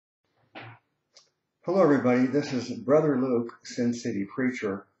Hello, everybody. This is Brother Luke, Sin City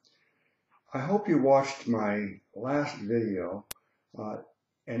Preacher. I hope you watched my last video,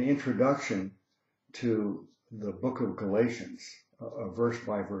 an introduction to the book of Galatians, a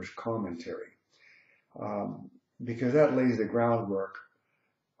verse-by-verse commentary, because that lays the groundwork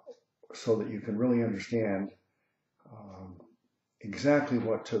so that you can really understand exactly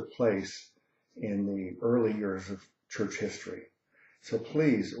what took place in the early years of church history. So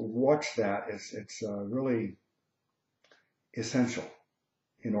please watch that. It's really essential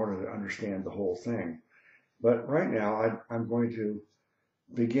in order to understand the whole thing. But right now, I'm going to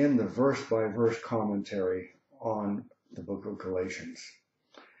begin the verse-by-verse commentary on the book of Galatians.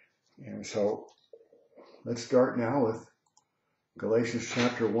 And so let's start now with Galatians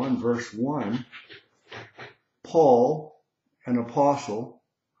chapter 1, verse 1. Paul, an apostle,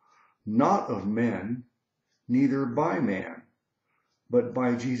 not of men, neither by man, but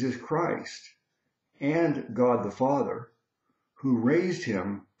by Jesus Christ, and God the Father, who raised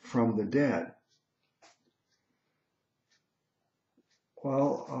him from the dead.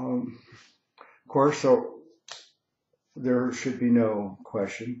 Well, of course, so there should be no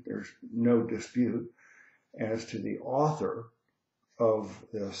question, there's no dispute as to the author of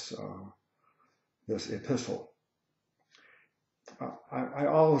this epistle. I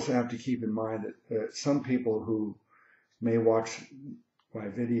always have to keep in mind that some people who may watch my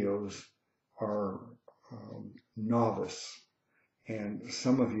videos are novice, and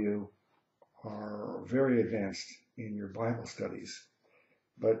some of you are very advanced in your Bible studies.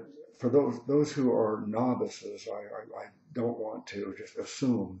 But for those who are novices, I don't want to just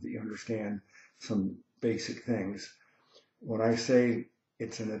assume that you understand some basic things. When I say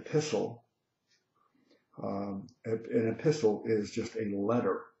it's an epistle is just a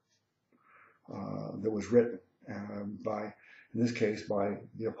letter that was written by, in this case, by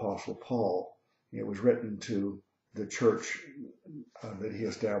the Apostle Paul. It was written to the church that he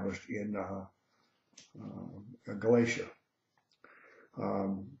established in Galatia.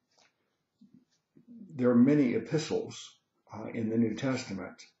 There are many epistles in the New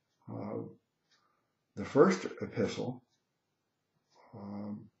Testament. The first epistle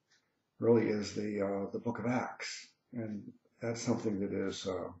really is the book of Acts, and that's something that is,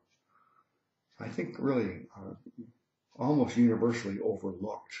 I think, really almost universally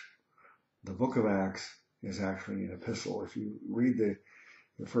overlooked. The book of Acts is actually an epistle. If you read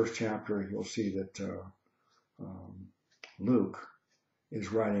the first chapter, you'll see that Luke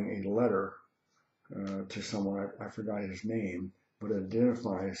is writing a letter to someone, I forgot his name, but it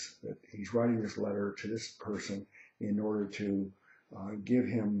identifies that he's writing this letter to this person in order to give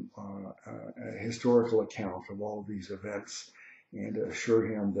him a historical account of all these events and to assure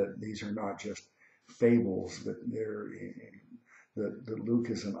him that these are not just fables, that Luke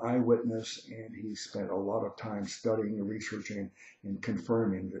is an eyewitness, and he spent a lot of time studying and researching and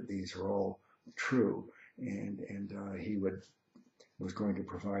confirming that these are all true, and he was going to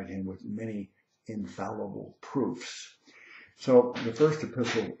provide him with many infallible proofs. So the first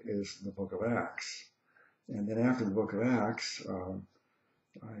epistle is the book of Acts. And then after the book of Acts,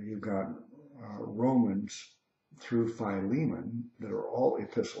 you've got Romans through Philemon that are all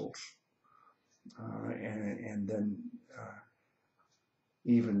epistles. And then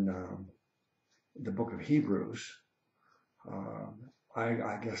even the book of Hebrews,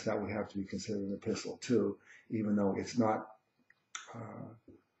 I guess that would have to be considered an epistle too, even though it's not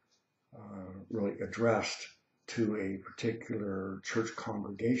really addressed to a particular church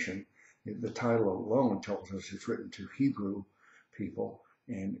congregation. The title alone tells us it's written to Hebrew people,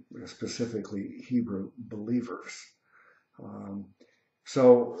 and specifically Hebrew believers.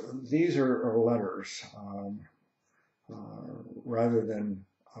 So these are letters rather than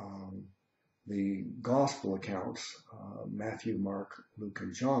the gospel accounts, Matthew, Mark, Luke,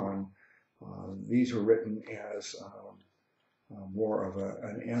 and John. These are written as more of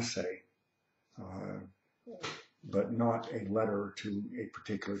an essay, but not a letter to a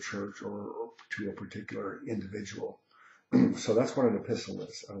particular church or to a particular individual. So that's what an epistle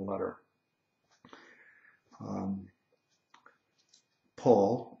is, a letter.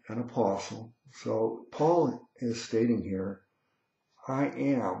 Paul, an apostle. So Paul is stating here, I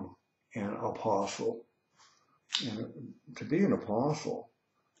am an apostle. And to be an apostle,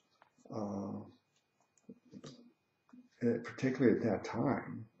 particularly at that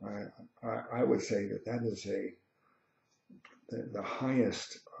time, I would say that is the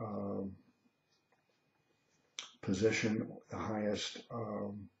highest position, the highest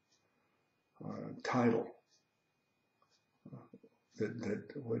title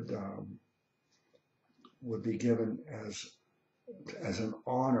that would be given as an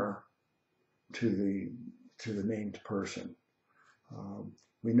honor to the named person.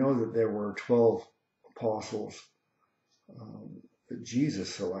 We know that there were 12 apostles that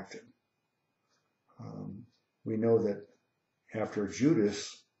Jesus selected. We know that after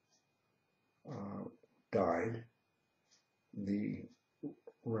Judas died, the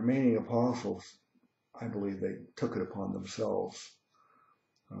remaining apostles, I believe they took it upon themselves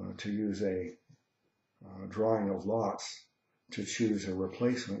to use a drawing of lots to choose a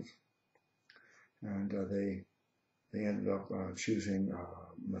replacement, and they ended up choosing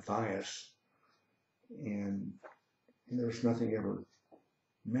Matthias, and there's nothing ever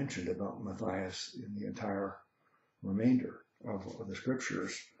mentioned about Matthias in the entire remainder of the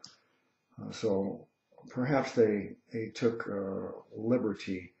scriptures. So perhaps they took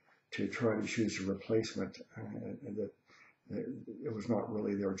liberty to try to choose a replacement, and that it was not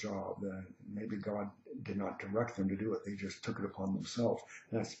really their job. Maybe God did not direct them to do it. They just took it upon themselves.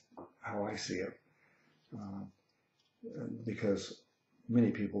 That's how I see it. Because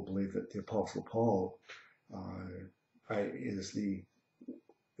many people believe that the Apostle Paul is the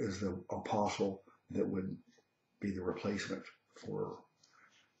apostle that would be the replacement for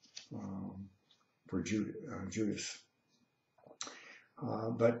Judas.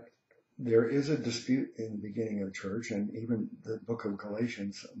 But there is a dispute in the beginning of the church, and even the book of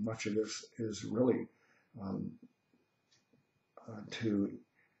Galatians, much of this is really to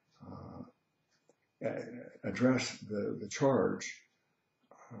address the charge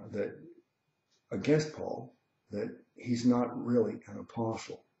that against Paul, that he's not really an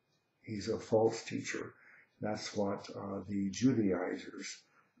apostle. He's a false teacher. That's what the Judaizers,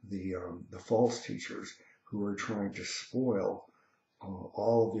 the false teachers who are trying to spoil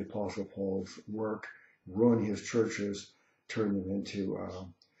all of the Apostle Paul's work, ruin his churches, turn them into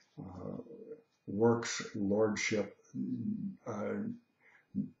works, lordship,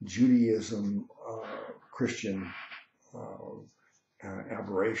 Judaism, Christian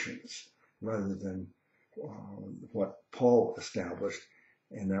aberrations, rather than what Paul established,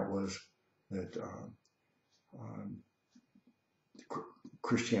 and that was that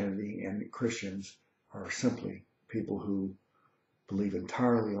Christianity and Christians are simply people who believe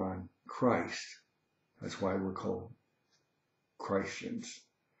entirely on Christ. That's why we're called Christians.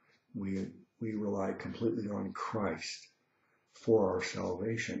 We rely completely on Christ for our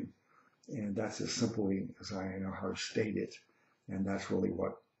salvation, and that's as simply as I know how to state it. And that's really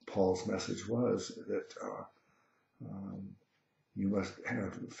what Paul's message was, that you must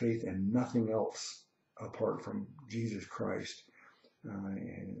have faith in nothing else apart from Jesus Christ,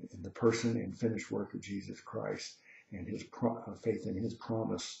 and the person and finished work of Jesus Christ, and his faith in his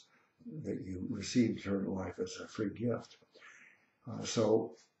promise that you receive eternal life as a free gift.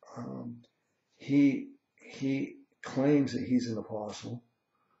 So he claims that he's an apostle,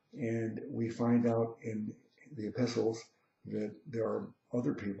 and we find out in the epistles that there are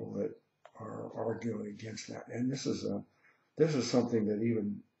other people that are arguing against that. And this is something that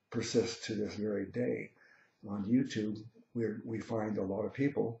even persists to this very day. On YouTube, we find a lot of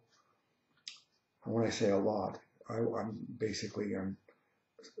people. When I say a lot, I'm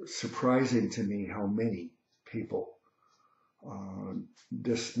surprising to me how many people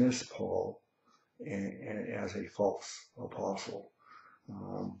dismiss Paul as a false apostle.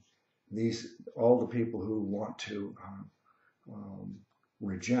 All the people who want to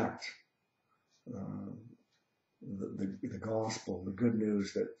reject the gospel, the good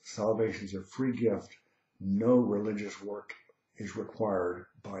news that salvation is a free gift, no religious work is required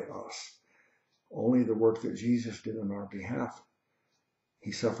by us. Only the work that Jesus did on our behalf.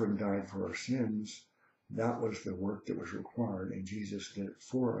 He suffered and died for our sins. That was the work that was required, and Jesus did it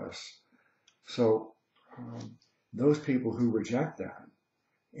for us. So those people who reject that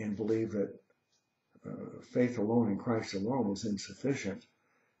and believe that faith alone in Christ alone is insufficient,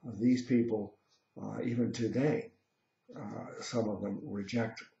 these people, even today, some of them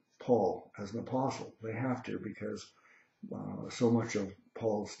reject Paul as an apostle. They have to, because so much of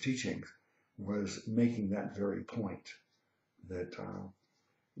Paul's teaching was making that very point, that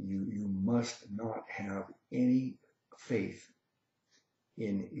you must not have any faith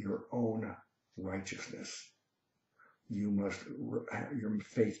in your own righteousness. Your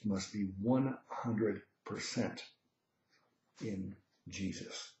faith must be 100% in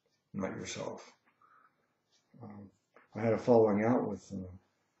Jesus, not yourself. I had a falling out with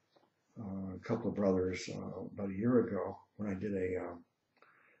a couple of brothers about a year ago when I did a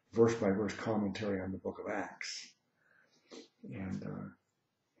verse-by-verse commentary on the book of Acts. And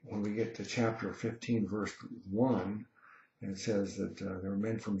when we get to chapter 15, verse 1, it says that there were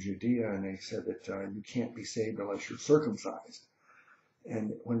men from Judea, and they said that you can't be saved unless you're circumcised.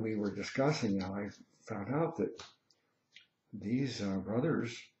 And when we were discussing, I found out that these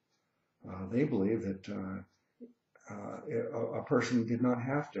brothers, they believe that a person did not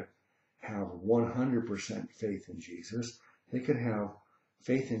have to have 100% faith in Jesus. They could have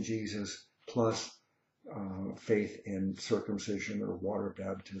faith in Jesus plus faith in circumcision or water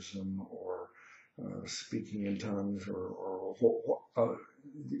baptism or speaking in tongues or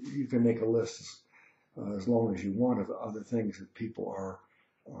you can make a list as long as you want of other things that people are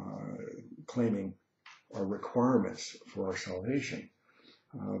claiming are requirements for our salvation.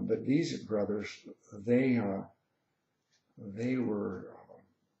 But these brothers, they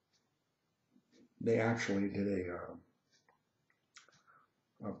actually did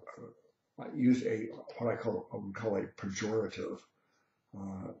used what I would call a pejorative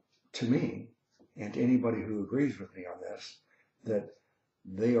to me and to anybody who agrees with me on this, that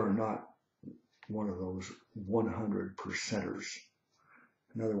they are not one of those 100%ers.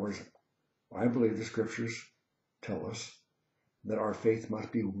 In other words, I believe the scriptures tell us that our faith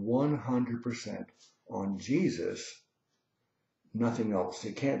must be 100% on Jesus, nothing else.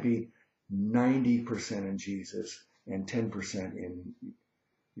 It can't be 90% in Jesus and 10% in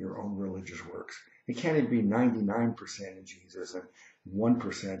your own religious works. It can't even be 99% in Jesus and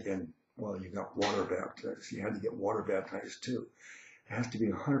 1% in, well, you got water baptized. You had to get water baptized too. It has to be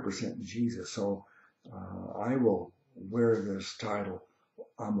 100% in Jesus. So I will wear this title,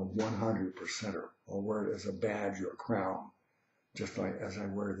 I'm a 100%er. I'll wear it as a badge or a crown, just like as I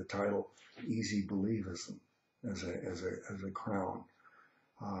wear the title Easy Believism as a crown.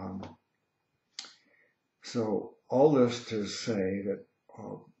 So all this to say that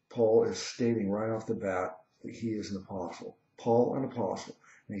Paul is stating right off the bat that he is an apostle. Paul, an apostle.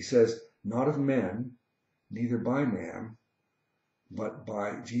 And he says, not of men, neither by man, but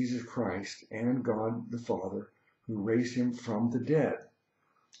by Jesus Christ and God the Father, who raised him from the dead.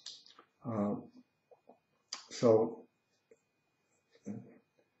 So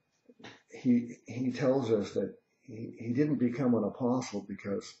he tells us that he didn't become an apostle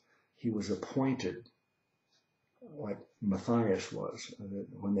because he was appointed like Matthias was,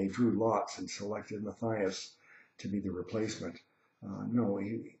 when they drew lots and selected Matthias to be the replacement. No,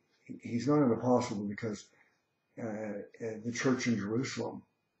 he's not an apostle because the church in Jerusalem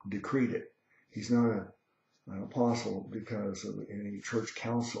decreed it. He's not an apostle because any church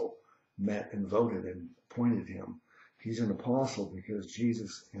council met and voted and appointed him. He's an apostle because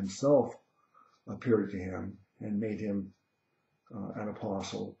Jesus himself appeared to him and made him an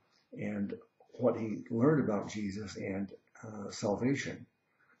apostle. And what he learned about Jesus and salvation,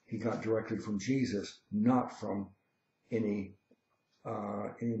 he got directly from Jesus, not from any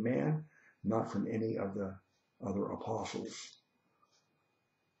man, not from any of the other apostles.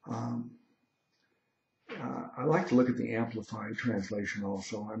 I like to look at the Amplified translation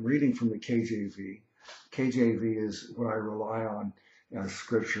also. I'm reading from the KJV. KJV is what I rely on as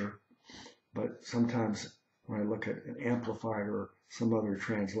scripture, but sometimes when I look at an Amplified or some other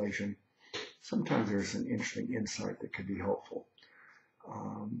translation, sometimes there's an interesting insight that could be helpful.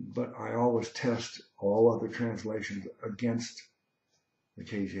 But I always test all other translations against the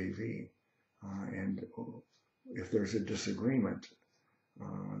KJV. And if there's a disagreement,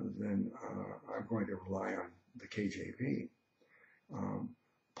 then I'm going to rely on the KJV.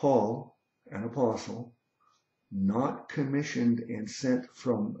 Paul, an apostle, not commissioned and sent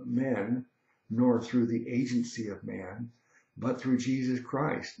from men, nor through the agency of man, but through Jesus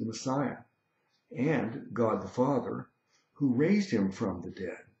Christ, the Messiah, and God the Father, who raised him from the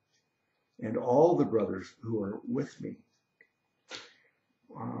dead, and all the brothers who are with me.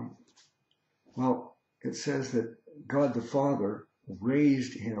 Well, it says that God the Father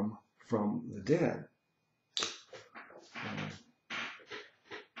raised him from the dead.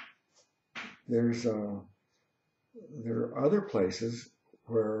 There are other places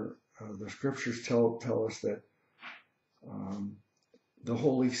where the scriptures tell us that the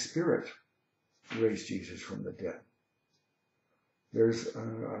Holy Spirit raised Jesus from the dead. There's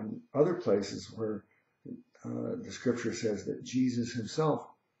other places where the scripture says that Jesus himself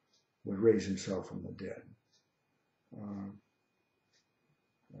would raise himself from the dead.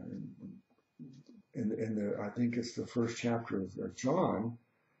 I think it's the first chapter of John,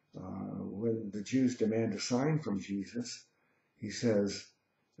 when the Jews demand a sign from Jesus, he says,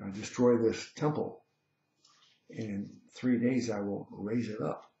 destroy this temple. In 3 days I will raise it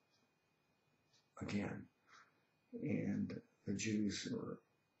up again. And the Jews were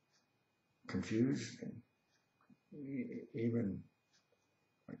confused and even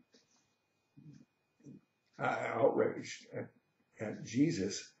outraged at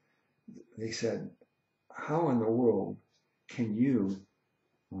Jesus. They said, how in the world can you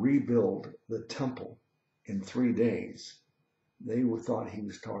rebuild the temple in 3 days, they thought he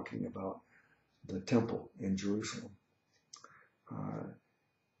was talking about the temple in Jerusalem.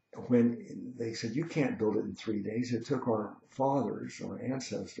 When they said, you can't build it in 3 days, it took our fathers, our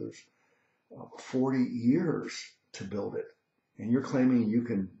ancestors, 40 years to build it. And you're claiming you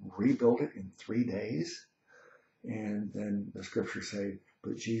can rebuild it in 3 days? And then the scriptures say,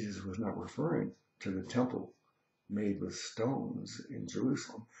 but Jesus was not referring to the temple made with stones in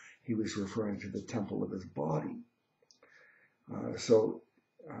Jerusalem. He was referring to the temple of his body. So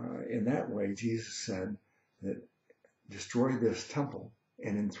in that way, Jesus said that destroy this temple,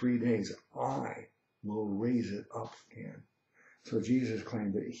 and in 3 days I will raise it up again. So Jesus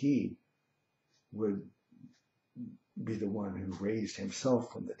claimed that he would be the one who raised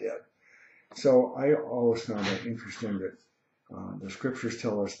himself from the dead. So I always found that interesting that the scriptures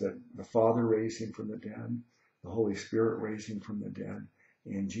tell us that the Father raised him from the dead, the Holy Spirit raised him from the dead,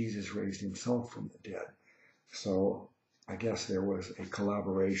 and Jesus raised himself from the dead. So I guess there was a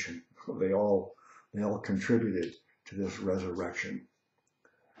collaboration. They all contributed to this resurrection.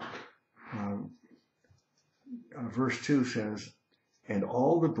 Verse 2 says, and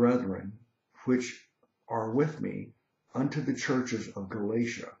all the brethren which are with me unto the churches of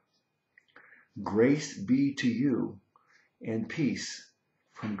Galatia, grace be to you and peace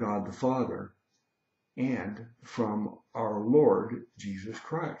from God the Father and from our Lord Jesus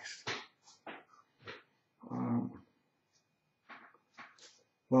Christ.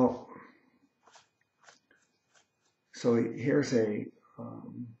 So here's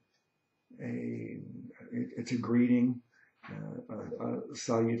it's a greeting, a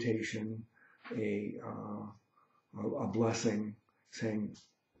salutation, a blessing, saying,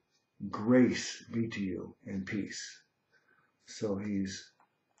 grace be to you and peace. So he's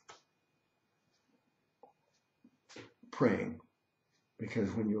praying,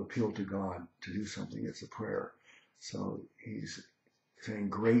 because when you appeal to God to do something, it's a prayer. So he's saying,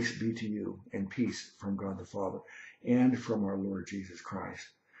 grace be to you and peace from God the Father and from our Lord Jesus Christ,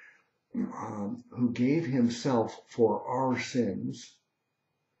 who gave himself for our sins,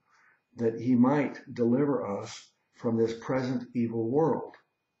 that he might deliver us from this present evil world,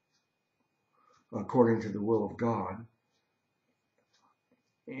 according to the will of God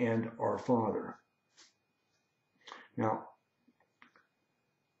and our Father. Now,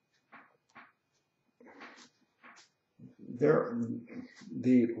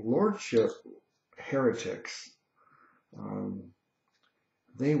 the lordship heretics,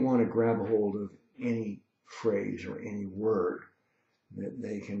 they want to grab a hold of any phrase or any word that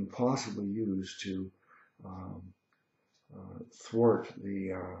they can possibly use to thwart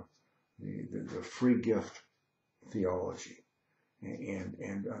the free gift theology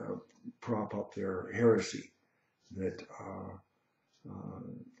and prop up their heresy that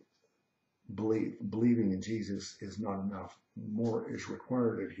believing in Jesus is not enough. More is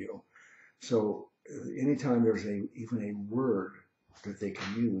required of you. So anytime there's even a word that they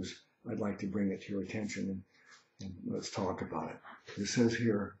can use, I'd like to bring it to your attention and let's talk about it. It says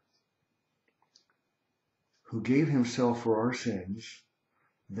here, who gave himself for our sins,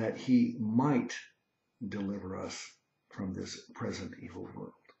 that he might deliver us from this present evil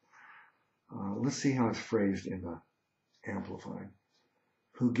world. Let's see how it's phrased in the Amplified.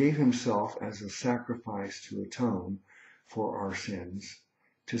 Who gave himself as a sacrifice to atone for our sins,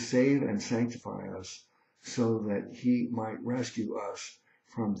 to save and sanctify us, so that he might rescue us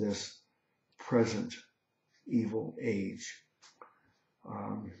from this present evil age.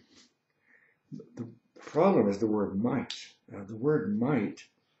 The problem is the word might. The word might,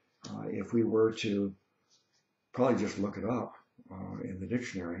 if we were to probably just look it up in the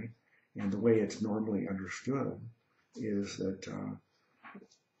dictionary, and the way it's normally understood is that,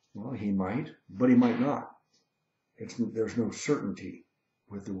 well, he might, but he might not. There's no certainty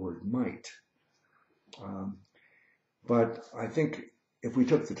with the word might. But I think if we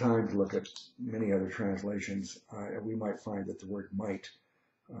took the time to look at many other translations, we might find that the word might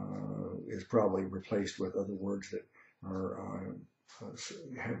is probably replaced with other words that are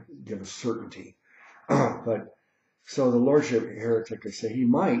give us certainty. But so the lordship heretic could say he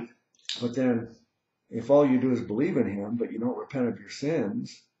might, but then if all you do is believe in him, but you don't repent of your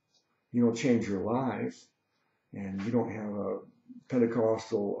sins, you don't change your life, and you don't have a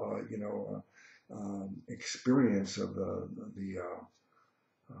Pentecostal, experience of the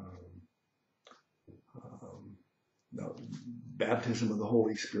baptism of the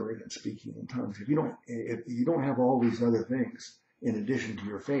Holy Spirit and speaking in tongues. If you don't have all these other things in addition to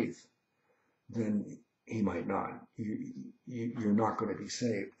your faith, then he might not. You're not going to be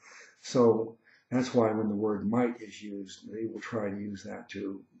saved. So That's why when the word might is used, they will try to use that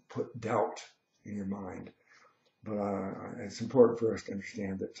to put doubt in your mind. But it's important for us to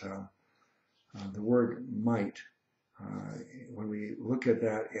understand that the word might, when we look at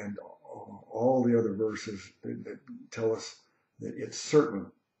that and all the other verses that tell us that it's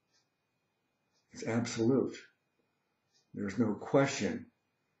certain, it's absolute, there's no question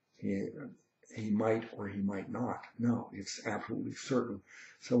he might or he might not. No, it's absolutely certain.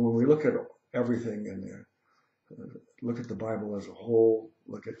 So when we look at everything and look at the Bible as a whole,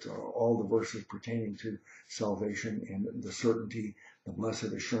 look at all the verses pertaining to salvation and the certainty, the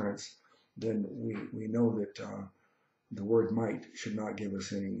blessed assurance, then we know that the word might should not give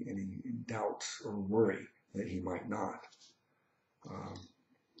us any doubts or worry that he might not.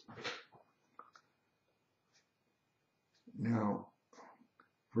 Now,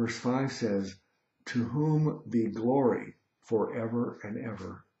 verse 5 says, "To whom be glory forever and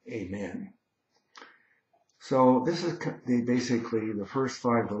ever. Amen." So this is basically the first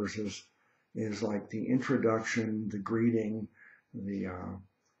 5 verses is like the introduction, the greeting,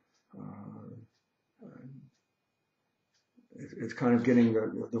 it's kind of getting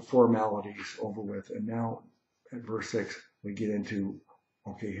the formalities over with. And now at verse 6, we get into,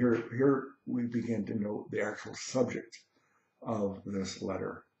 okay, here we begin to know the actual subject of this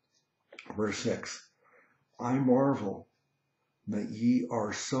letter. Verse 6, "I marvel that ye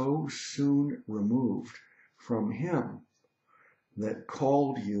are so soon removed from him that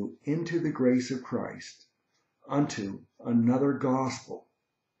called you into the grace of Christ unto another gospel,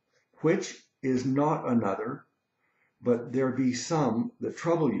 which is not another, but there be some that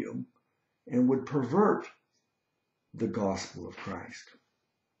trouble you and would pervert the gospel of Christ."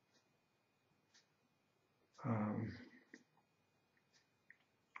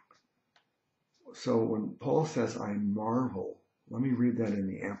 So when Paul says, "I marvel," let me read that in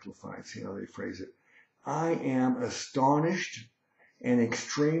the Amplified, see how they phrase it. "I am astonished and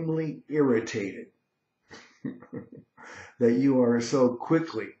extremely irritated that you are so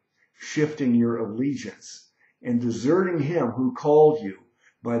quickly shifting your allegiance and deserting him who called you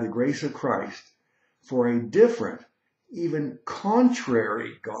by the grace of Christ for a different, even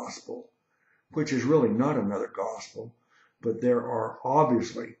contrary gospel, which is really not another gospel, but there are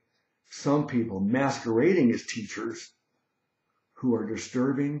obviously some people masquerading as teachers who are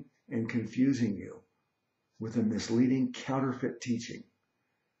disturbing and confusing you with a misleading counterfeit teaching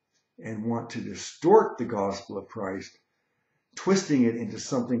and want to distort the gospel of Christ, twisting it into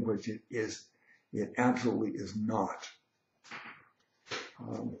something which it absolutely is not.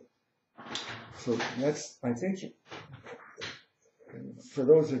 So that's, I think, for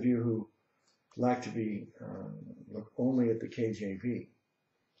those of you who like to look only at the KJV,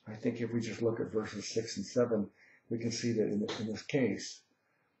 I think if we just look at verses 6 and 7, we can see that in this case,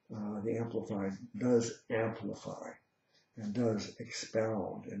 the Amplified does amplify and does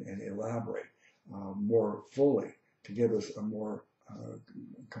expound and elaborate more fully to give us a more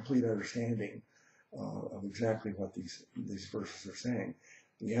complete understanding of exactly what these verses are saying.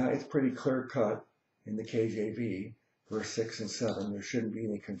 Yeah, it's pretty clear cut in the KJV, verse 6 and 7. There shouldn't be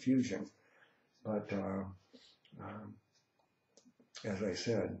any confusion. But as I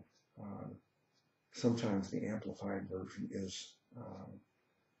said, sometimes the Amplified version is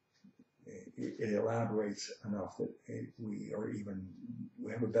it elaborates enough that we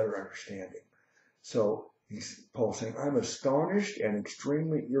have a better understanding. So Paul's saying, "I'm astonished and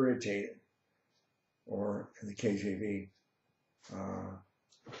extremely irritated," or in the KJV,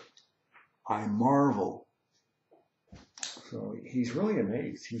 "I marvel." So he's really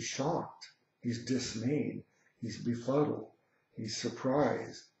amazed. He's shocked. He's dismayed. He's befuddled. He's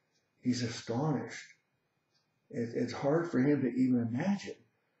surprised. He's astonished. It's hard for him to even imagine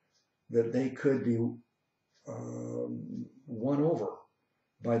that they could be won over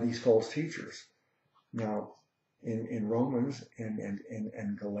by these false teachers. Now, in Romans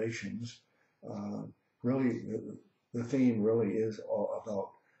and Galatians, really the theme really is all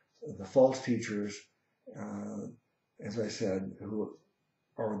about the false teachers, as I said, who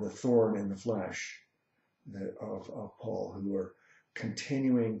are the thorn in the flesh of Paul, who are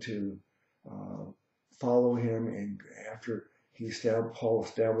continuing to follow him, and after Paul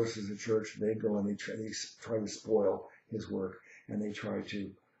establishes a church, they go and they try to spoil his work, and they try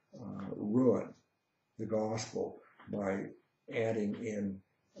to ruin the gospel by adding in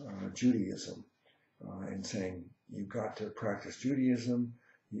Judaism and saying, you've got to practice Judaism,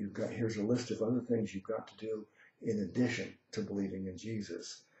 here's a list of other things you've got to do in addition to believing in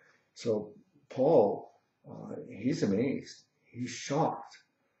Jesus. So Paul, he's amazed, he's shocked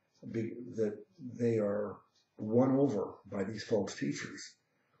that they are won over by these false teachers.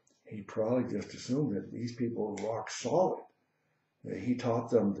 he probably just assumed that these people were rock solid, that he taught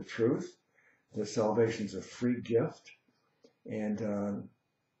them the truth, that salvation is a free gift, and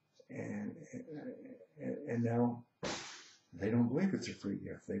now they don't believe it's a free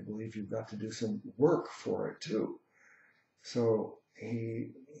gift. They believe you've got to do some work for it too. So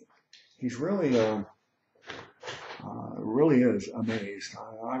he's really really is amazed.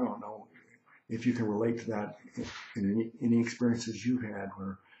 I don't know if you can relate to that in any experiences you've had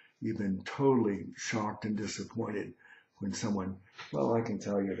where you've been totally shocked and disappointed when someone, well, I can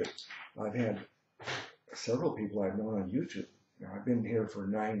tell you that I've had several people I've known on YouTube. I've been here for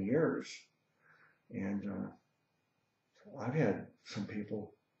 9 years, and I've had some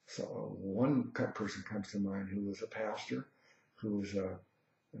people, so one person comes to mind who was a pastor, who was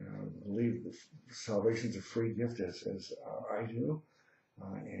believed salvation's a free gift as I do,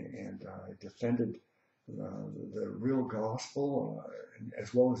 and defended the real gospel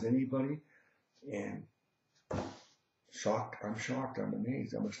as well as anybody, and I'm shocked, I'm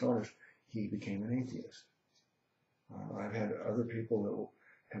amazed, I'm astonished he became an atheist. I've had other people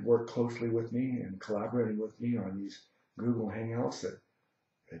that have worked closely with me and collaborated with me on these Google Hangouts that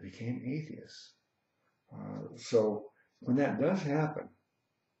they became atheists. So when that does happen,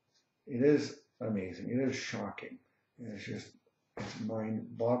 it is amazing. It is shocking. It's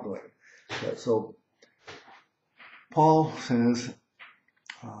mind-boggling. So Paul says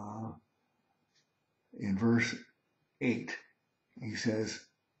in verse 8, he says,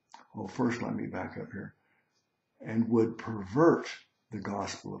 well, first let me back up here, and would pervert the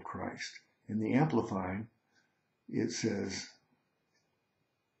gospel of Christ. In the Amplified, it says,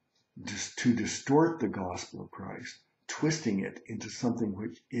 just to distort the gospel of Christ, twisting it into something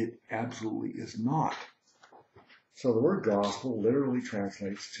which it absolutely is not. So the word gospel literally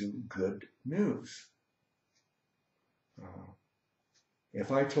translates to good news.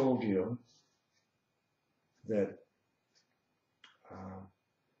 If I told you that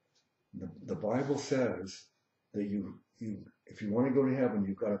the Bible says that you if you want to go to heaven,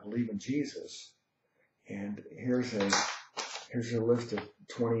 you've got to believe in Jesus, and here's a list of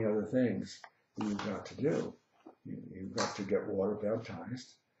 20 other things that you've got to do. You've got to get water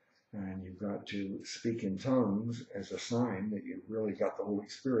baptized, and you've got to speak in tongues as a sign that you've really got the Holy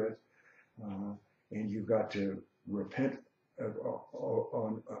Spirit, and you've got to repent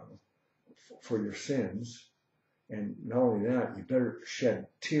for your sins. And not only that, you better shed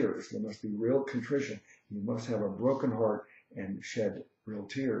tears. There must be real contrition. You must have a broken heart and shed real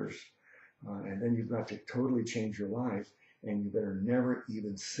tears. And then you've got to totally change your life, and you better never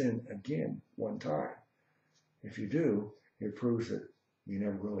even sin again one time. If you do, it proves that you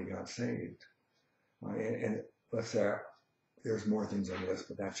never really got saved. And let's say there's more things on this,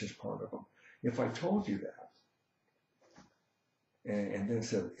 but that's just part of them. If I told you that, and then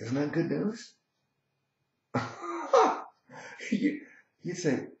said, isn't that good news? You'd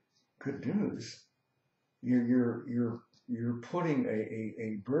say, good news? You're putting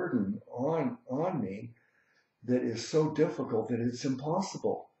a burden on me that is so difficult that it's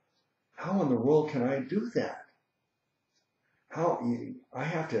impossible. How in the world can I do that? How I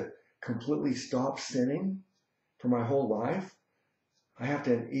have to completely stop sinning for my whole life? I have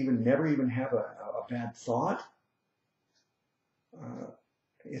to never even have a bad thought?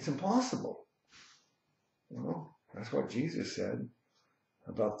 It's impossible. Well, that's what Jesus said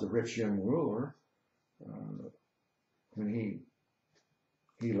about the rich young ruler when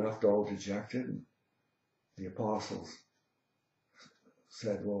he left all dejected, and the apostles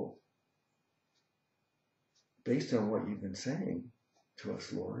said, well, based on what you've been saying to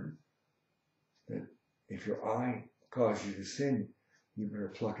us, Lord, that if your eye causes you to sin, you better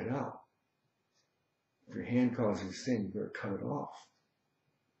pluck it out. If your hand causes you to sin, you better cut it off.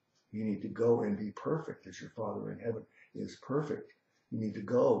 You need to go and be perfect as your Father in heaven is perfect. You need to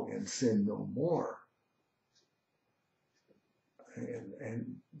go and sin no more.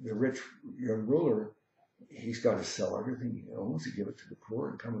 And the rich young ruler, he's got to sell everything he owns to give it to the poor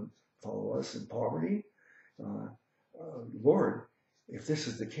and come and follow us in poverty. Lord, if this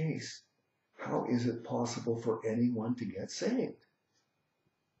is the case, how is it possible for anyone to get saved?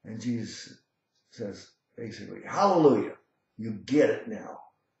 And Jesus says, basically, hallelujah, you get it now.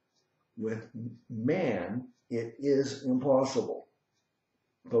 With man, it is impossible.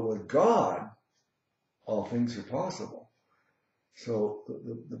 But with God, all things are possible. So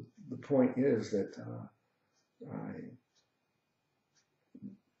the point is that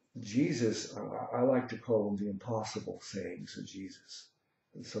Jesus, I like to call them the impossible sayings of Jesus.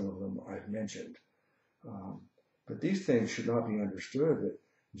 And some of them I've mentioned. But these things should not be understood that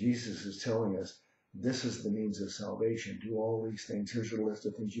Jesus is telling us this is the means of salvation. Do all these things. Here's your list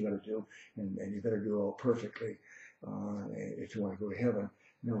of things you got to do, and you better do it all perfectly if you want to go to heaven.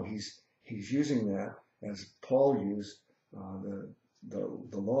 No, he's using that as Paul used the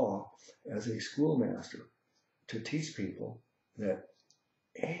law as a schoolmaster to teach people that,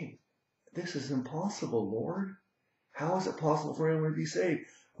 hey, this is impossible, Lord. How is it possible for anyone to be saved?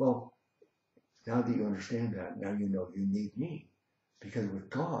 Well, now that you understand that, now you know you need me. Because with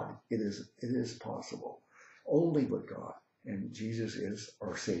God, it is possible. Only with God. And Jesus is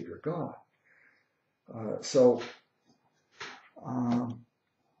our Savior God.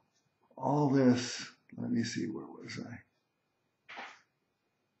 All this, let me see, where was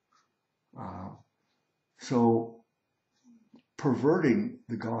I? So perverting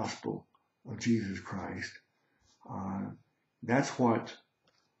the gospel of Jesus Christ, that's what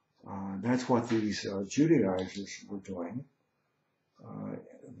these Judaizers were doing.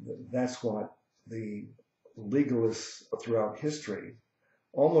 That's what the legalists throughout history,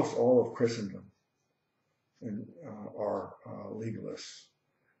 almost all of Christendom, are legalists.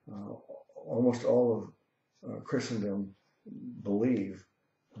 Almost all of Christendom believe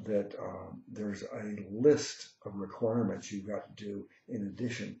that there's a list of requirements you've got to do in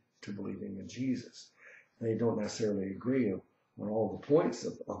addition to believing in Jesus. They don't necessarily agree on all the points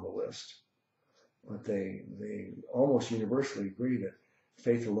of the list, but they almost universally agree that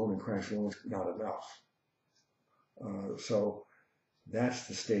faith alone in Christ alone is not enough. So that's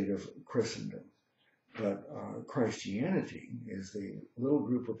the state of Christendom. But Christianity is the little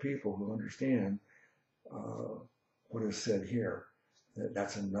group of people who understand what is said here.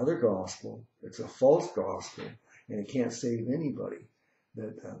 That's another gospel. It's a false gospel, and it can't save anybody.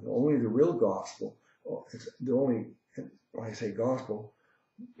 That only the real gospel, it's the only, when I say gospel,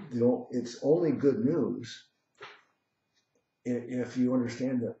 it's only good news if you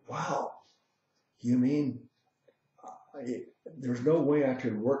understand that, wow, you mean there's no way I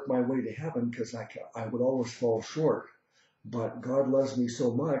could work my way to heaven because I would always fall short. But God loves me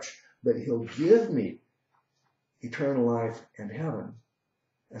so much that he'll give me eternal life and heaven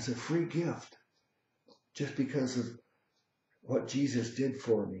as a free gift just because of what Jesus did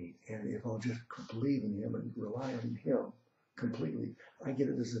for me. And if I'll just believe in him and rely on him completely, I get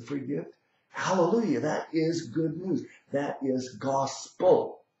it as a free gift. Hallelujah. That is good news. That is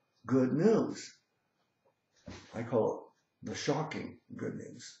gospel good news. I call it the shocking good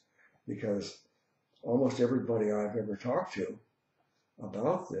news, because almost everybody I've ever talked to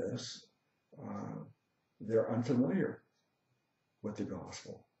about this, they're unfamiliar with the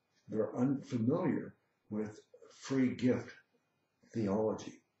gospel. They're unfamiliar with free gift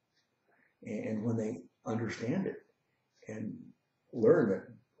theology. And when they understand it and learn that,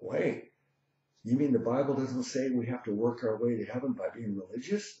 wait, you mean the Bible doesn't say we have to work our way to heaven by being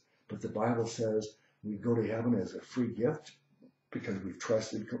religious, but the Bible says we go to heaven as a free gift because we've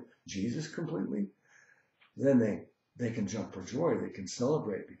trusted Jesus completely? Then they can jump for joy. They can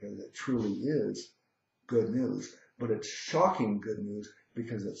celebrate because it truly is good news. But it's shocking good news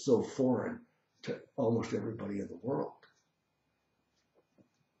because it's so foreign to almost everybody in the world.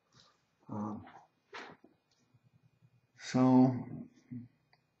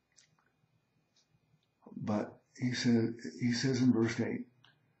 But he says in verse 8,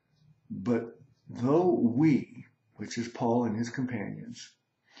 but though we, which is Paul and his companions,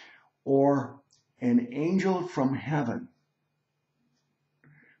 or an angel from heaven,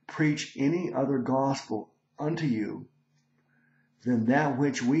 preach any other gospel unto you than that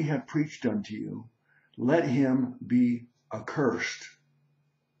which we have preached unto you, let him be accursed.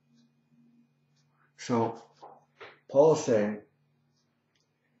 So Paul is saying,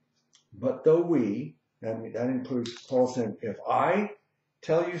 but though we, that includes Paul saying, if I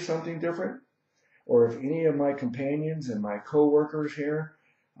tell you something different, or if any of my companions and my co-workers here,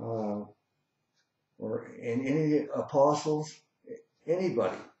 or any apostles,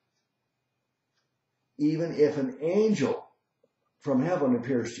 anybody, even if an angel from heaven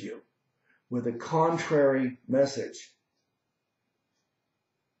appears to you with a contrary message,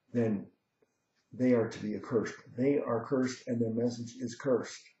 then they are to be accursed. They are cursed, and their message is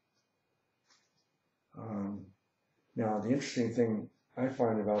cursed. Now, the interesting thing I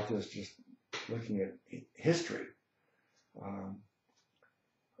find about this, just looking at history,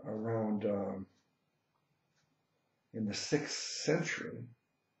 around in the 6th century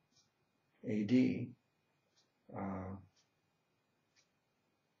A.D.,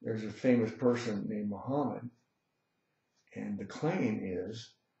 there's a famous person named Muhammad, and the claim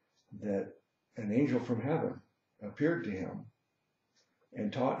is that an angel from heaven appeared to him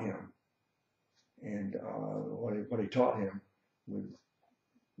and taught him, and what he taught him would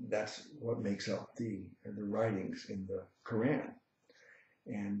that's what makes up the writings in the Quran.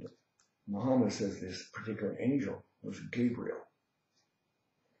 And Muhammad says this particular angel was Gabriel.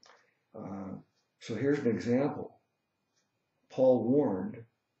 So here's an example. Paul warned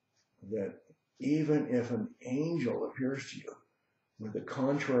that even if an angel appears to you with a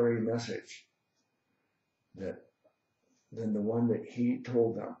contrary message than the one that he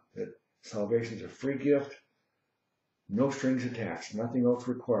told them, that salvation is a free gift, no strings attached, nothing else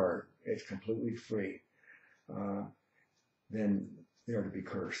required, it's completely free, then they are to be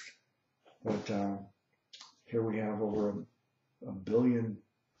cursed. But here we have over a billion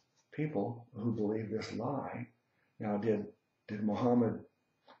people who believe this lie. Now, did Muhammad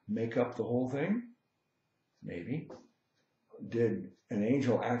make up the whole thing? Maybe. Did an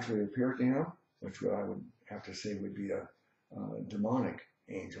angel actually appear to him? Which I would have to say would be a demonic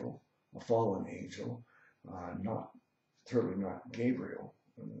angel, a fallen angel, certainly not Gabriel.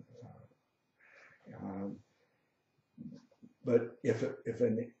 But if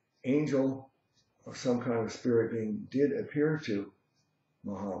an angel or some kind of spirit being did appear to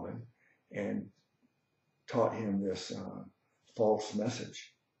Muhammad and taught him this false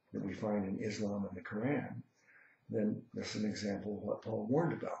message that we find in Islam and the Quran, then that's an example of what Paul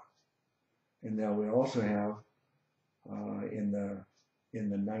warned about. And now we also have in the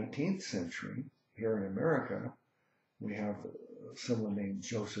 19th century here in America, we have someone named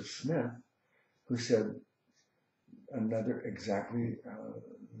Joseph Smith who said another exactly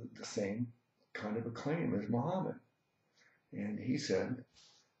the same kind of a claim as Muhammad. And he said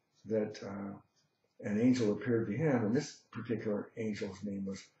that an angel appeared to him, and this particular angel's name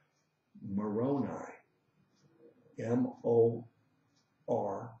was Moroni, Moroni.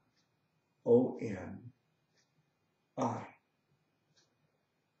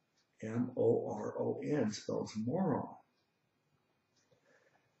 Moron spells moron.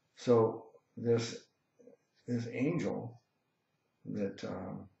 So this angel that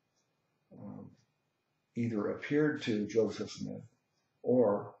either appeared to Joseph Smith,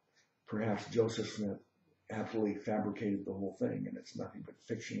 or perhaps Joseph Smith absolutely fabricated the whole thing and it's nothing but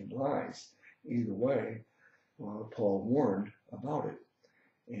fiction and lies. Either way, Paul warned about it.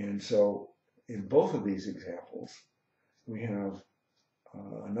 And so in both of these examples, we have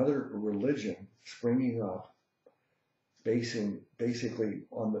another religion springing up based on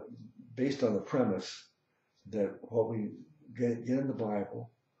the premise that what we get in the Bible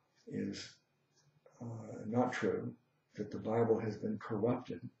is not true, that the Bible has been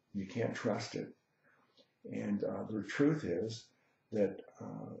corrupted. You can't trust it. And the truth is that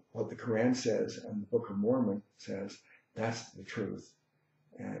what the Quran says and the Book of Mormon says, that's the truth.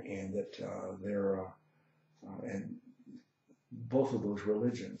 And that and both of those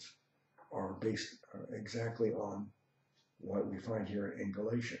religions are based exactly on what we find here in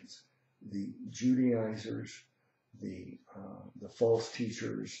Galatians. The Judaizers, the false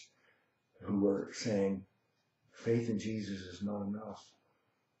teachers who were saying faith in Jesus is not enough.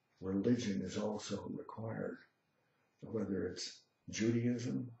 Religion is also required. Whether it's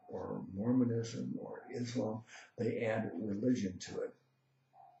Judaism or Mormonism or Islam, they add religion to it.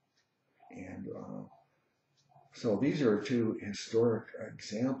 And so these are two historic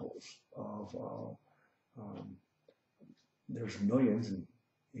examples of there's millions and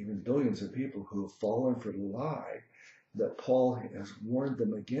even billions of people who have fallen for the lie that Paul has warned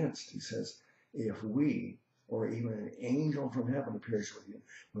them against. He says, if we or even an angel from heaven appears with you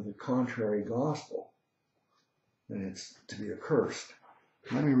with a contrary gospel, then it's to be accursed.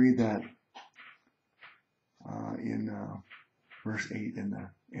 Let me read that in verse 8 in the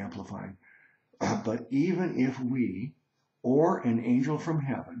Amplified. But even if we or an angel from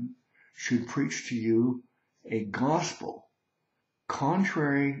heaven should preach to you a gospel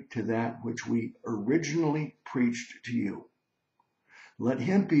contrary to that which we originally preached to you, let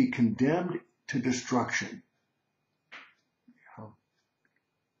him be condemned to destruction.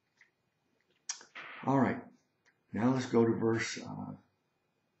 All right, now let's go to verse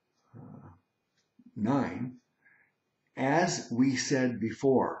 9. As we said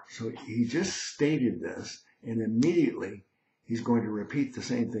before. So he just stated this, and immediately he's going to repeat the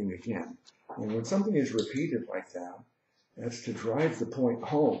same thing again. And when something is repeated like that, that's to drive the point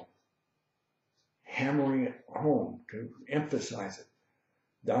home, hammering it home, to emphasize it.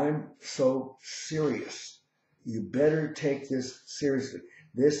 I'm so serious. You better take this seriously.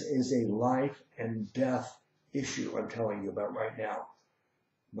 This is a life and death issue I'm telling you about right now.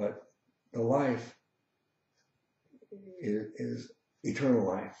 But the life is eternal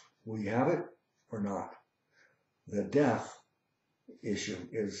life. Will you have it or not? The death issue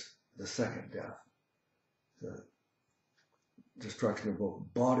is the second death. destruction of both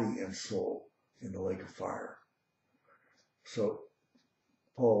body and soul in the lake of fire. So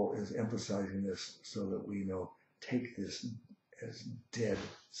Paul is emphasizing this so that we know, take this as dead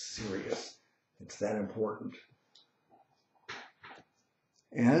serious. It's that important.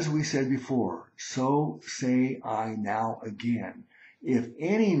 As we said before, so say I now again, if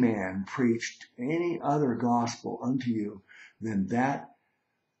any man preached any other gospel unto you than that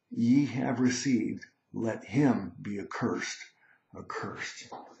ye have received, let him be accursed. Accursed.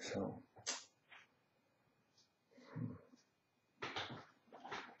 So,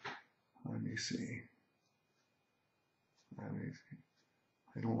 let me see.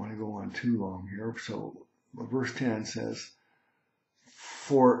 I don't want to go on too long here. So, verse 10 says,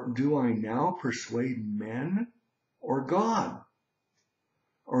 for do I now persuade men or God?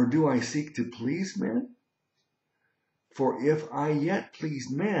 Or do I seek to please men? For if I yet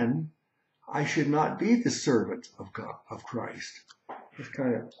pleased men, I should not be the servant of God, of Christ. This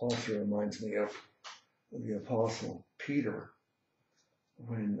kind of also reminds me of the Apostle Peter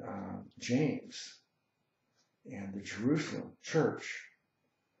when James and the Jerusalem church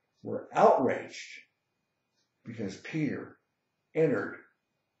were outraged because Peter entered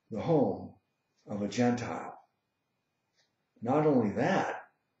the home of a Gentile. Not only that,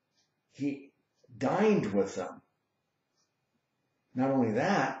 he dined with them. Not only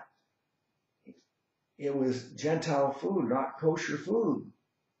that, it was Gentile food, not kosher food.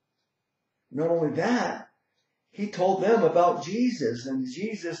 Not only that, he told them about Jesus and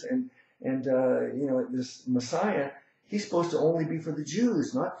this Messiah. He's supposed to only be for the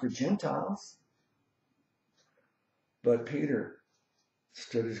Jews, not for Gentiles. But Peter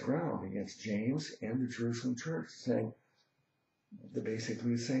stood his ground against James and the Jerusalem church, saying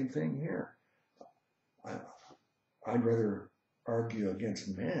basically the same thing here. I'd rather argue against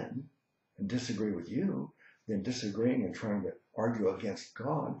men and disagree with you than disagreeing and trying to argue against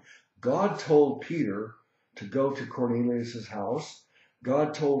God. God told Peter to go to Cornelius' house.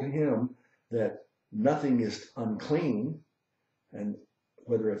 God told him that nothing is unclean, and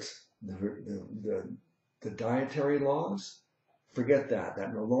whether it's the dietary laws, forget that.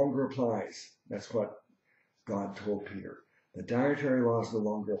 That no longer applies. That's what God told Peter. The dietary laws no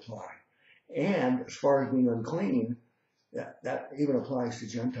longer apply. And as far as being unclean, that even applies to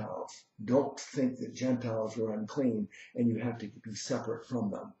Gentiles. Don't think that Gentiles are unclean and you have to be separate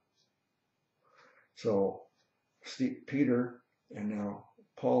from them. So Peter and now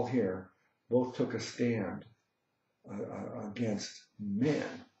Paul here both took a stand against men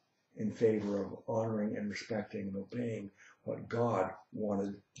in favor of honoring and respecting and obeying what God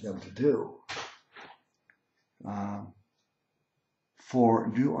wanted them to do.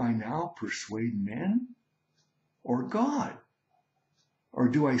 For do I now persuade men or God? Or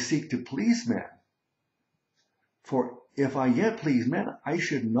do I seek to please men? For if I yet please men, I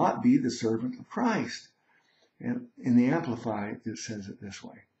should not be the servant of Christ. And in the Amplified, it says it this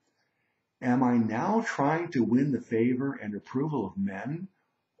way. Am I now trying to win the favor and approval of men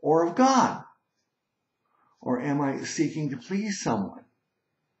or of God? Or am I seeking to please someone?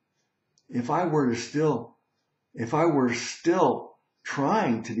 If I were still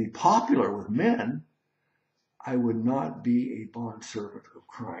trying to be popular with men, I would not be a bondservant of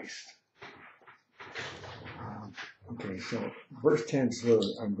Christ. Okay, so verse 10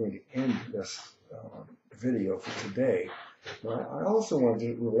 slowly, I'm going to end this video for today. But I also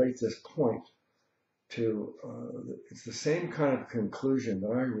wanted to relate this point to, it's the same kind of conclusion that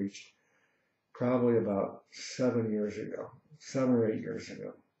I reached probably about 7 or 8 years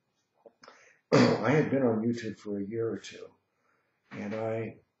ago. I had been on YouTube for a year or two, and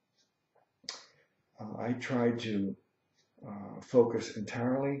I tried to focus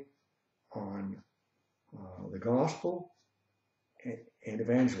entirely on the gospel and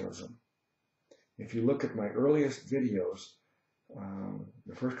evangelism. If you look at my earliest videos,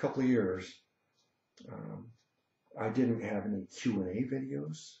 the first couple of years, I didn't have any Q&A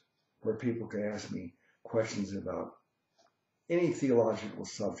videos where people could ask me questions about any theological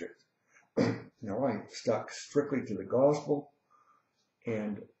subject. Now, I stuck strictly to the gospel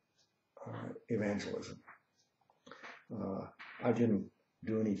and evangelism. I didn't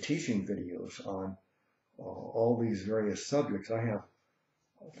do any teaching videos on all these various subjects. I have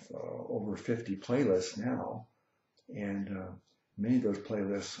over 50 playlists now, and many of those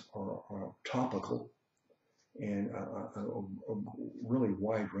playlists are topical and a really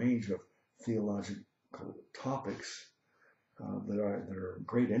wide range of theological topics that are of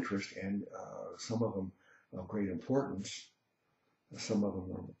great interest, and some of them of great importance. Some of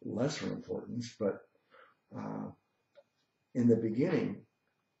them are lesser importance, but in the beginning,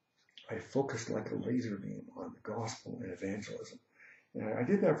 I focused like a laser beam on the gospel and evangelism. And I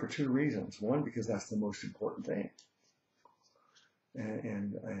did that for two reasons. One, because that's the most important thing.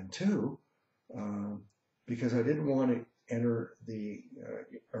 And two, because I didn't want to enter the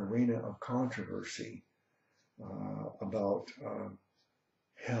arena of controversy about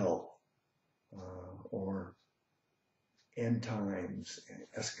hell or end times,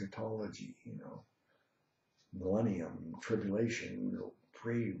 eschatology, millennium, tribulation,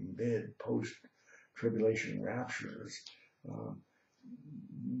 pre, mid, post tribulation raptures,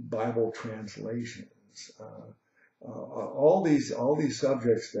 Bible translations, all these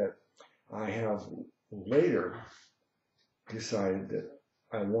subjects that I have later decided that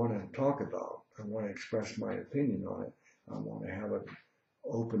I want to talk about. I want to express my opinion on it. I want to have an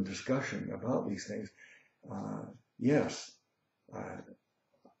open discussion about these things. Yes,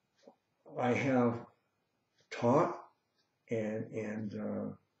 I have taught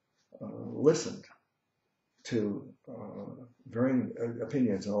and listened to varying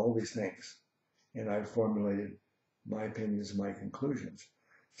opinions on all these things, and I've formulated my opinions, my conclusions.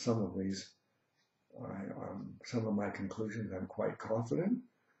 Some of my conclusions I'm quite confident.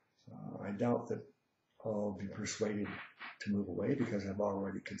 I doubt that I'll be persuaded to move away because I've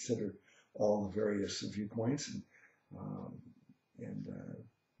already considered all the various viewpoints and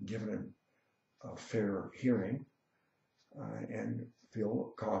given a fair hearing and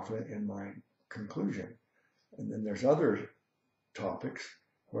feel confident in my conclusion. And then there's other topics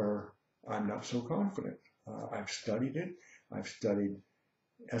where I'm not so confident. I've studied it. I've studied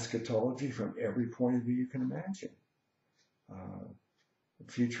eschatology from every point of view you can imagine.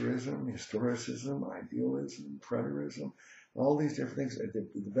 Futurism, historicism, idealism, preterism, all these different things. The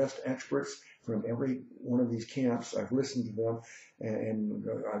best experts from every one of these camps, I've listened to them, and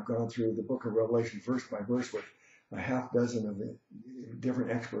I've gone through the book of Revelation verse by verse with a half dozen of the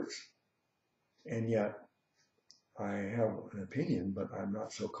different experts. And yet I have an opinion, but I'm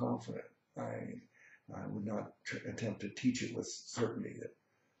not so confident. I would not attempt to teach it with certainty that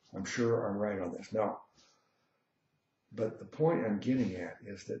I'm sure I'm right on this. Now, but the point I'm getting at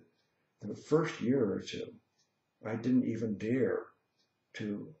is that the first year or two, I didn't even dare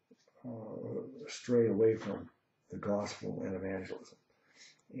to stray away from the gospel and evangelism.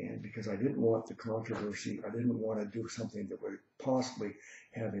 And because I didn't want the controversy, I didn't want to do something that would possibly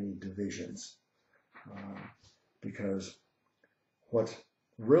have any divisions. Because what's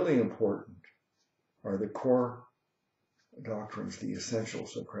really important are the core doctrines, the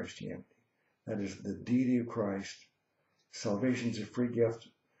essentials of Christianity. That is the deity of Christ. Salvation is a free gift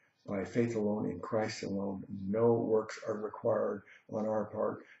by faith alone in Christ alone. No works are required on our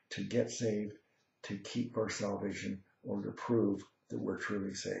part to get saved, to keep our salvation, or to prove that we're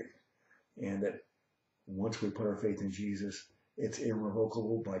truly saved. And that once we put our faith in Jesus, it's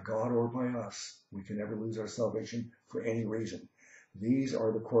irrevocable by God or by us. We can never lose our salvation for any reason. These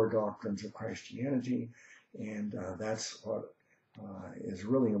are the core doctrines of Christianity, and that's what is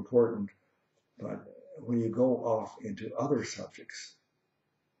really important. But when you go off into other subjects,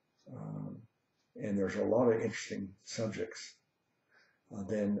 and there's a lot of interesting subjects,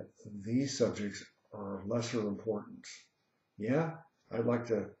 then these subjects are lesser importance. Yeah, I'd like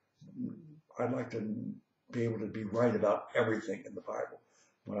to be able to be right about everything in the Bible,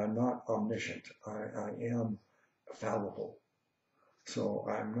 but I'm not omniscient. I am fallible. So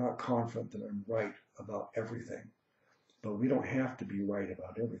I'm not confident that I'm right about everything. But we don't have to be right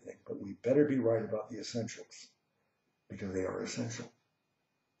about everything, but we better be right about the essentials, because they are essential.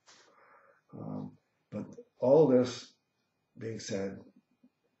 But all this being said,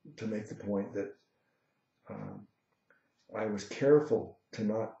 to make the point that I was careful to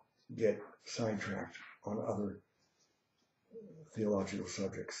not get sidetracked on other theological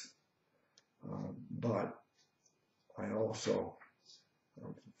subjects. But I also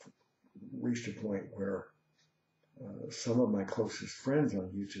reached a point where some of my closest friends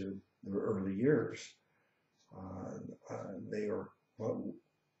on YouTube, the early years, they are what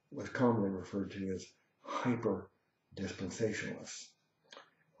was commonly referred to as hyper-dispensationalists.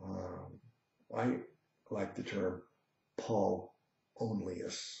 I like the term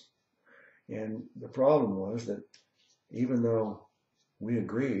Paul-onlyists. And the problem was that even though we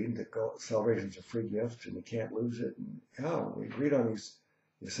agreed that salvation is a free gift and we can't lose it, and yeah, we agreed on these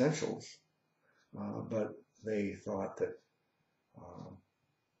essentials, but they thought that,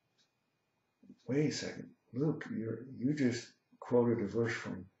 wait a second, Luke, you just quoted a verse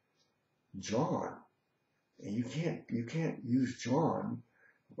from John, and you can't use John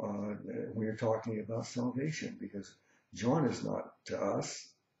when you're talking about salvation, because John is not to us.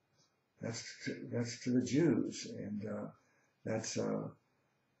 That's to the Jews, and that's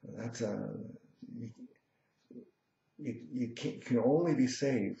That's you can only be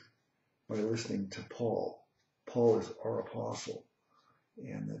saved by listening to Paul. Paul is our apostle,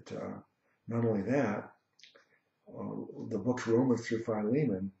 and that not only that, the books Romans through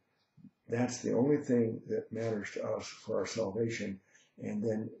Philemon, that's the only thing that matters to us for our salvation. And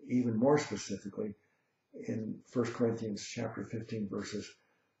then even more specifically, in 1 Corinthians chapter 15, verses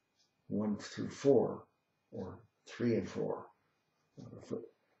 1 through 4, or 3 and 4,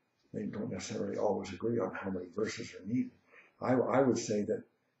 they don't necessarily always agree on how many verses are needed. I would say that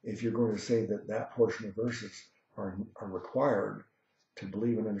if you're going to say that that portion of verses are required to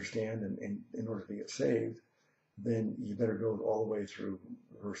believe and understand and in order to get saved, then you better go all the way through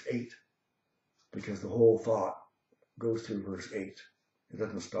verse 8, because the whole thought goes through verse 8. It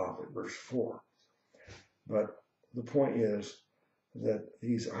doesn't stop at verse 4. But the point is that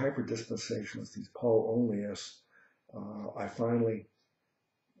these hyper-dispensationalists, these Paul-onlyists, I finally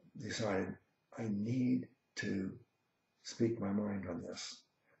decided I need to speak my mind on this.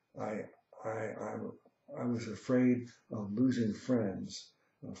 I was afraid of losing friends,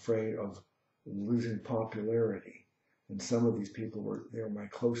 afraid of losing popularity. And some of these people they were my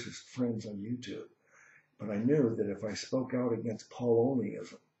closest friends on YouTube. But I knew that if I spoke out against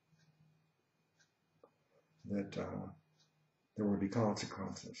Paul-onlyism, that there would be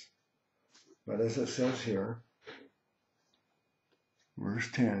consequences. But as it says here, verse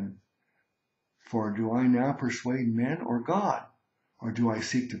 10, for do I now persuade men or God? Or do I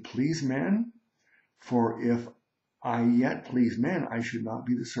seek to please men? For if I yet please men, I should not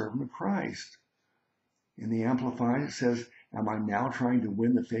be the servant of Christ. In the Amplified, it says, am I now trying to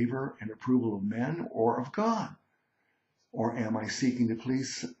win the favor and approval of men or of God? Or am I seeking to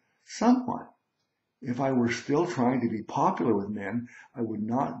please someone? If I were still trying to be popular with men, I would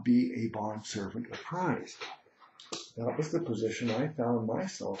not be a bondservant of Christ. That was the position I found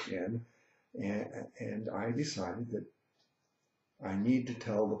myself in, and I decided that I need to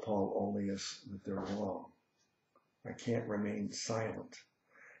tell the Paul-onlyists that they're wrong. I can't remain silent.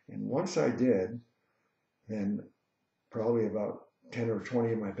 And once I did, then probably about 10 or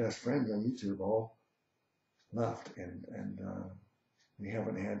 20 of my best friends on YouTube all left, and we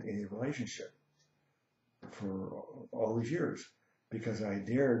haven't had any relationship for all these years, because I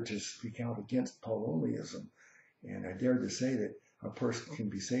dared to speak out against Paul-onlyism, and I dared to say that a person can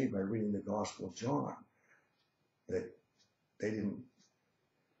be saved by reading the Gospel of John, that they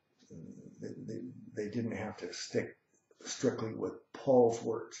didn't have to stick strictly with Paul's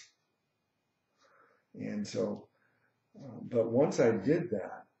words. And so, but once I did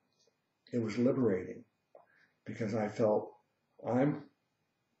that, it was liberating, because I felt I'm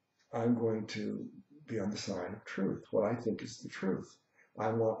going to be on the side of truth, what I think is the truth. I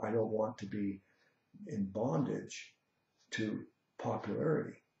don't want to be in bondage to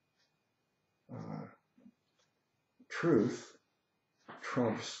popularity. Truth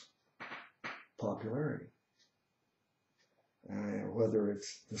trumps popularity. Whether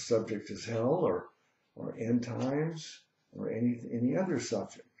it's the subject is hell or end times or any other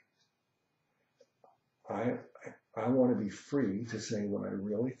subject. I want to be free to say what I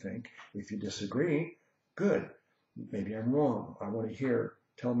really think. If you disagree, good. Maybe I'm wrong. I want to hear.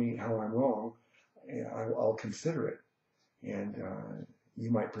 Tell me how I'm wrong. I'll consider it. And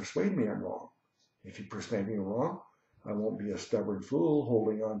you might persuade me I'm wrong. If you persuade me wrong, I won't be a stubborn fool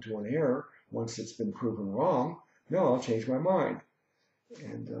holding on to an error once it's been proven wrong. No, I'll change my mind.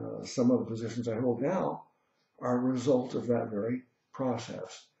 And some of the positions I hold now are a result of that very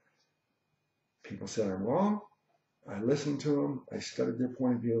process. People said I'm wrong. I listened to them. I studied their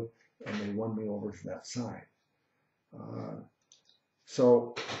point of view, and they won me over to that side.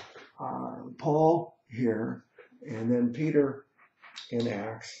 So Paul here, and then Peter in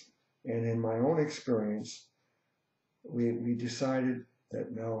Acts, and in my own experience, we decided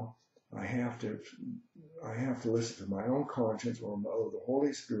that no, I have to listen to my own conscience or the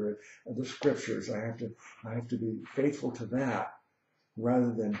Holy Spirit and the Scriptures. I have to be faithful to that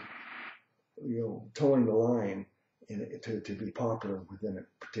rather than towing the line to be popular within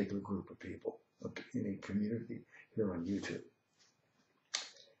a particular group of people in a community here on YouTube.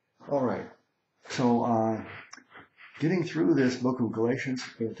 All right, so getting through this book of Galatians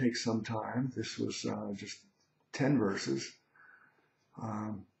is going to take some time. This was just 10 verses.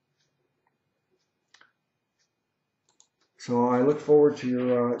 So I look forward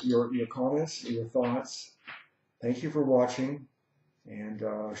to your comments, your thoughts. Thank you for watching, and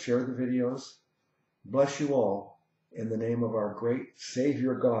share the videos. Bless you all in the name of our great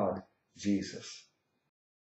Savior God, Jesus.